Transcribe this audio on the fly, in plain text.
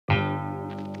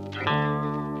What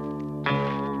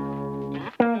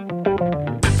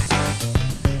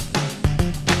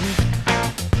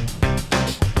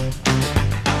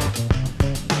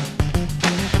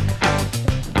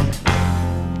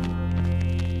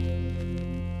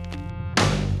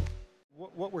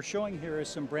we're showing here is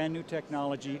some brand new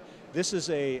technology. This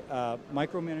is a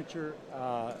micro miniature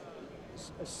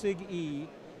SIG-E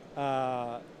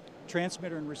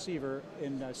transmitter and receiver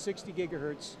in 60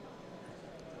 gigahertz.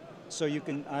 So you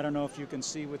can, I don't know if you can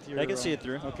see with your... I can see it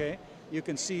through. Okay. You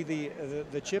can see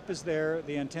the chip is there,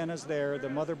 the antenna's there, the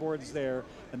motherboard's there,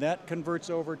 and that converts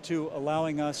over to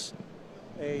allowing us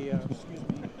a... excuse me.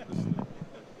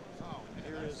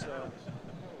 Here is...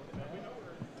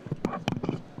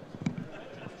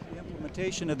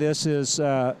 implementation of this is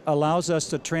allows us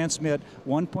to transmit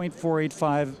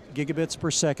 1.485 gigabits per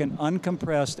second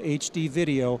uncompressed HD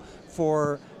video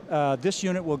for this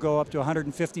unit will go up to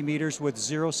 150 meters with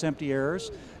 0 SMPTE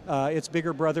errors. Its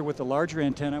bigger brother with the larger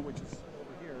antenna, which is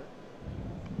over here,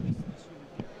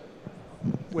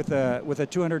 with a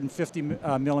 250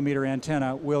 millimeter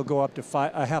antenna, will go up to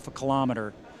half a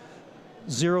kilometer.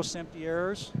 0 SMPTE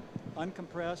errors,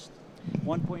 uncompressed.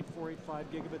 1.485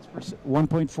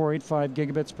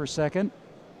 gigabits per second,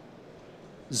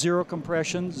 0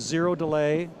 compression, 0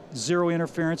 delay, 0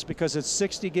 interference because it's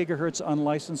 60 gigahertz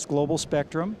unlicensed global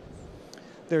spectrum.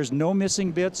 There's no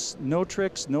missing bits, no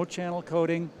tricks, no channel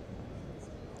coding,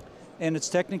 and it's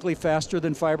technically faster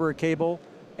than fiber or cable.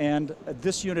 And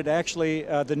this unit actually,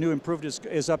 the new improved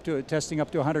is up to testing up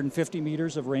to 150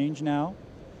 meters of range now.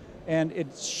 And it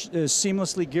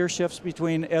seamlessly gear shifts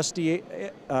between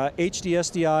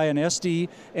HD-SDI and SD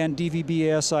and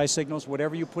DVB-ASI signals.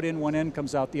 Whatever you put in one end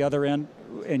comes out the other end,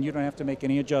 and you don't have to make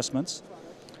any adjustments.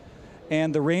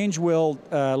 And the range will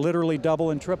literally double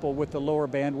and triple with the lower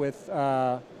bandwidth,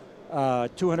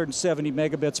 270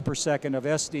 megabits per second of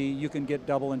SD. You can get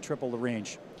double and triple the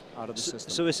range out of the system.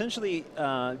 So essentially,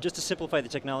 just to simplify the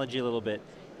technology a little bit,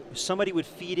 somebody would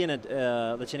feed in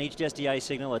let's say an HD-SDI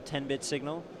signal, a 10-bit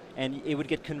signal, and it would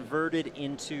get converted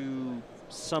into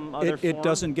some other form? It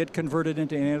doesn't get converted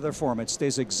into any other form. It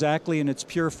stays exactly in its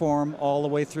pure form all the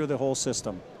way through the whole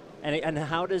system. And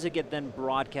how does it get then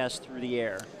broadcast through the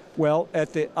air? Well,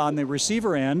 on the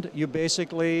receiver end, you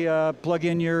basically plug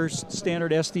in your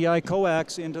standard SDI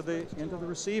coax into the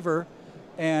receiver,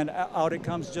 and out it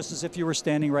comes just as if you were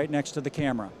standing right next to the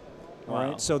camera. Wow. All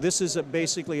right, so this is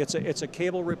basically it's a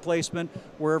cable replacement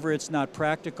wherever it's not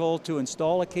practical to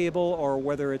install a cable, or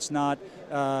whether it's not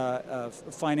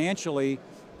financially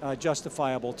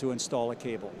justifiable to install a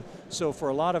cable. So for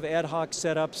a lot of ad hoc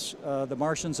setups, the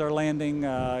Martians are landing.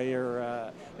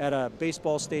 You're at a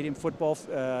baseball stadium, football,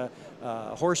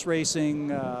 horse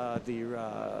racing,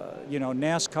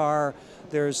 NASCAR.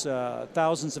 There's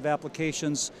thousands of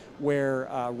applications where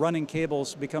running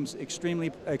cables becomes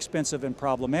extremely expensive and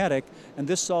problematic, and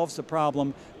this solves the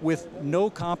problem with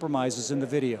no compromises in the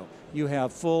video. You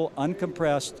have full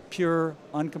uncompressed, pure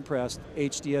uncompressed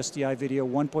HD-SDI video,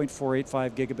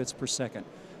 1.485 gigabits per second.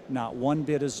 Not one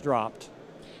bit is dropped.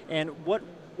 And what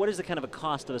is the kind of a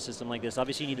cost of a system like this?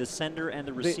 Obviously you need the sender and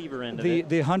the receiver end of it.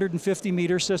 The 150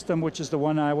 meter system, which is the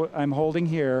one I'm holding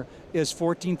here, is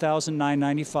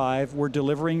 $14,995. We're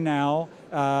delivering now,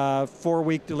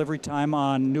 4-week delivery time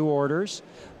on new orders.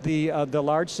 The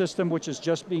large system, which is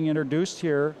just being introduced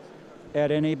here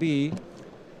at NAB,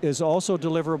 is also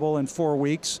deliverable in 4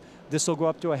 weeks. This will go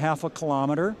up to a half a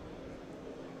kilometer.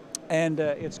 And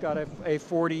it's got a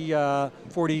 42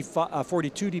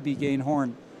 dB gain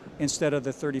horn instead of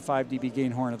the 35 dB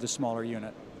gain horn of the smaller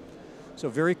unit. So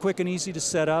very quick and easy to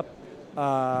set up.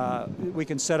 We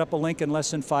can set up a link in less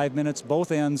than 5 minutes,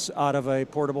 both ends out of a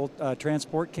portable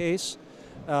transport case,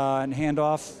 and hand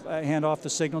off the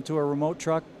signal to a remote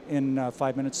truck in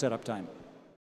 5 minutes setup time.